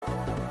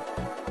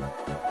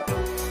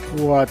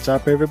What's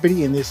up,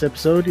 everybody? In this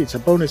episode, it's a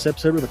bonus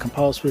episode of the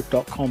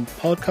CompileSwift.com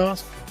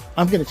podcast.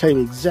 I'm going to tell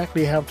you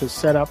exactly how to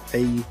set up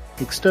a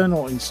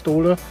external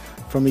installer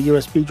from a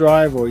USB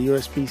drive or a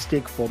USB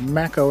stick for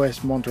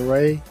macOS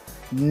Monterey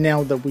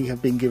now that we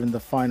have been given the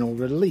final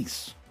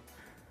release.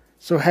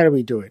 So how do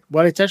we do it?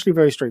 Well, it's actually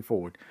very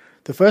straightforward.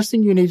 The first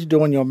thing you need to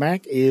do on your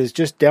Mac is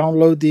just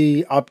download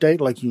the update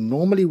like you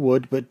normally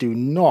would, but do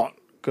not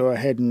go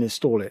ahead and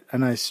install it.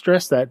 And I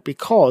stress that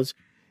because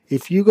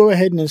if you go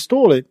ahead and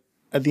install it,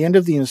 at the end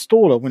of the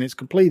installer, when it's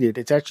completed,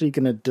 it's actually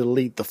going to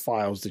delete the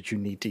files that you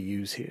need to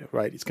use here,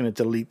 right? It's going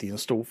to delete the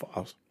install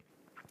files.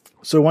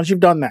 So once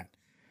you've done that,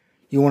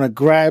 you want to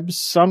grab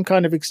some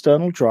kind of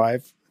external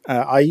drive.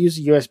 I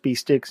use USB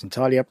sticks,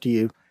 entirely up to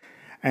you.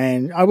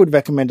 And I would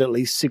recommend at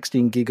least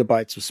 16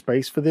 gigabytes of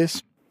space for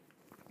this.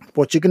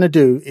 What you're going to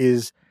do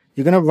is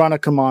you're going to run a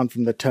command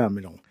from the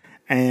terminal.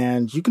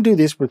 And you can do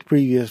this with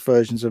previous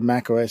versions of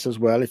macOS as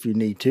well if you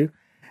need to.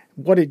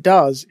 What it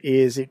does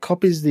is it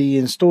copies the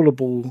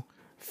installable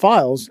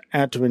files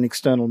out to an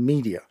external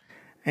media.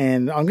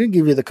 And I'm going to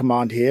give you the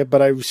command here,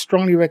 but I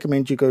strongly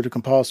recommend you go to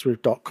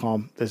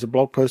CompileSwift.com. There's a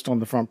blog post on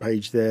the front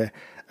page there,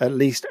 at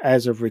least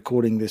as of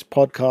recording this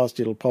podcast.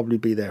 It'll probably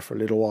be there for a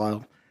little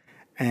while.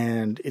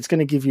 And it's going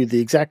to give you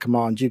the exact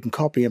command. You can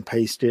copy and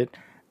paste it,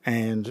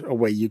 and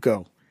away you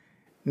go.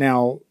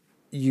 Now,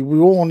 you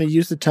will want to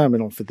use the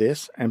terminal for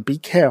this, and be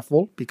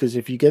careful, because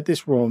if you get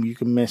this wrong, you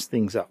can mess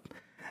things up.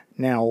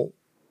 Now,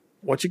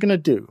 what you're going to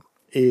do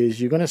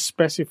is you're going to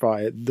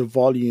specify the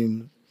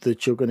volume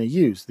that you're going to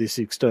use, this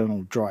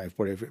external drive,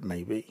 whatever it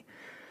may be.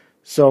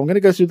 So I'm going to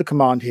go through the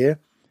command here.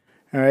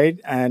 All right.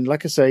 And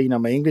like I say,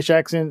 my English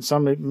accent,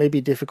 some it may be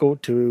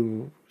difficult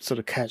to sort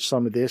of catch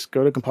some of this.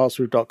 Go to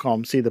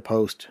CompileSwift.com, see the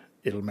post.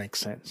 It'll make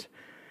sense.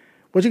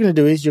 What you're going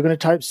to do is you're going to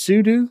type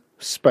sudo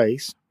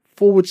space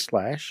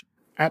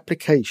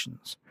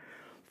 /applications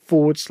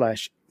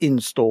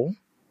 /install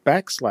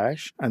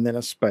 / and then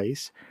a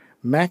space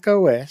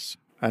macOS,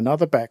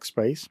 another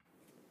backspace,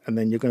 and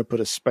then you're going to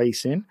put a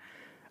space in,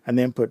 and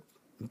then put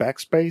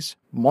backspace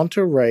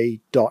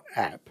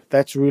Monterey.app.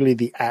 That's really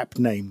the app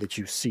name that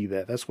you see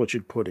there. That's what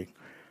you're putting.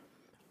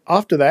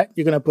 After that,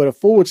 you're going to put a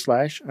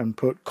 / and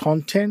put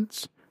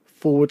contents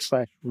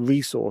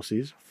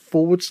 /resources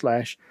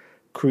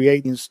 /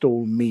 create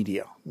install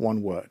media,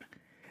 one word.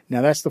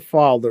 Now that's the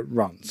file that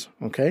runs,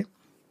 okay?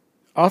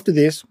 After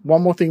this,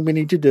 one more thing we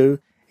need to do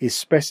is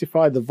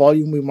specify the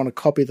volume we want to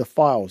copy the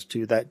files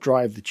to, that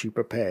drive that you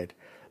prepared.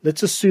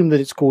 Let's assume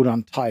that it's called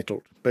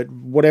Untitled, but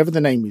whatever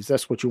the name is,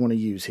 that's what you want to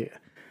use here.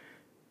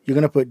 You're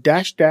going to put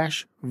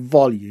 --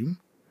 volume,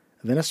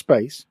 and then a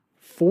space,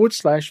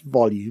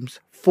 /volumes,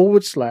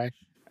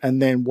 /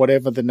 and then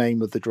whatever the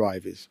name of the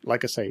drive is.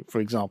 Like I say, for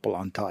example,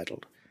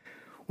 Untitled.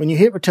 When you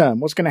hit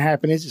return, what's going to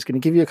happen is it's going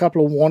to give you a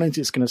couple of warnings.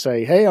 It's going to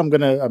say, hey, I'm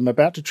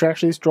about to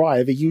trash this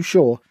drive. Are you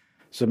sure?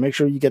 So make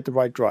sure you get the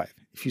right drive.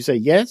 If you say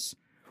yes,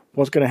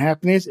 what's going to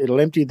happen is it'll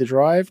empty the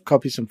drive,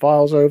 copy some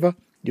files over.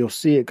 You'll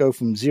see it go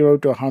from 0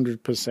 to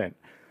 100%.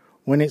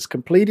 When it's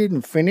completed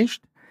and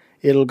finished,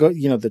 it'll go,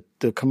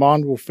 the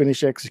command will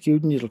finish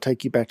executing. It'll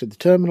take you back to the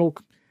terminal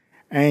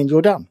and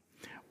you're done.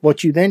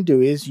 What you then do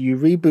is you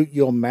reboot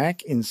your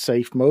Mac in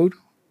safe mode.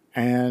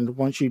 And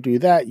once you do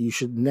that, you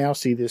should now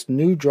see this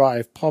new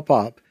drive pop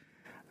up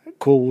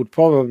called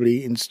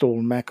probably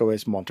install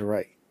macOS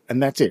Monterey.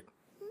 And that's it,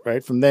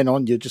 right? From then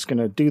on, you're just going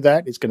to do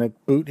that. It's going to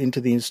boot into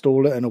the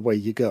installer and away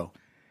you go.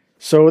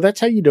 So that's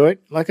how you do it.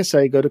 Like I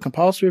say, go to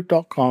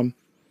CompileSwift.com,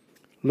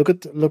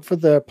 look for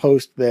the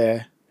post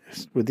there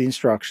with the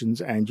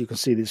instructions, and you can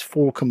see this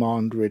full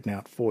command written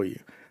out for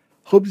you.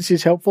 Hope this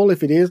is helpful.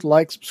 If it is,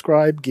 like,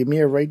 subscribe, give me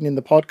a rating in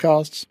the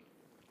podcasts.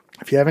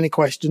 If you have any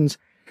questions,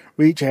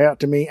 reach out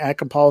to me at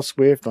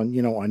CompileSwift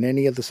on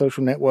any of the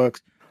social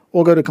networks,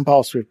 or go to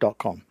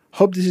CompileSwift.com.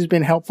 Hope this has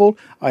been helpful.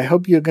 I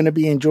hope you're going to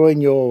be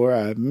enjoying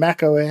your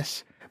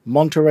macOS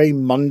Monterey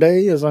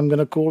Monday, as I'm going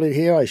to call it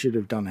here. I should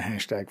have done a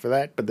hashtag for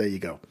that, but there you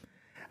go.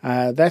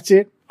 That's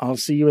it. I'll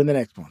see you in the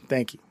next one.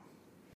 Thank you.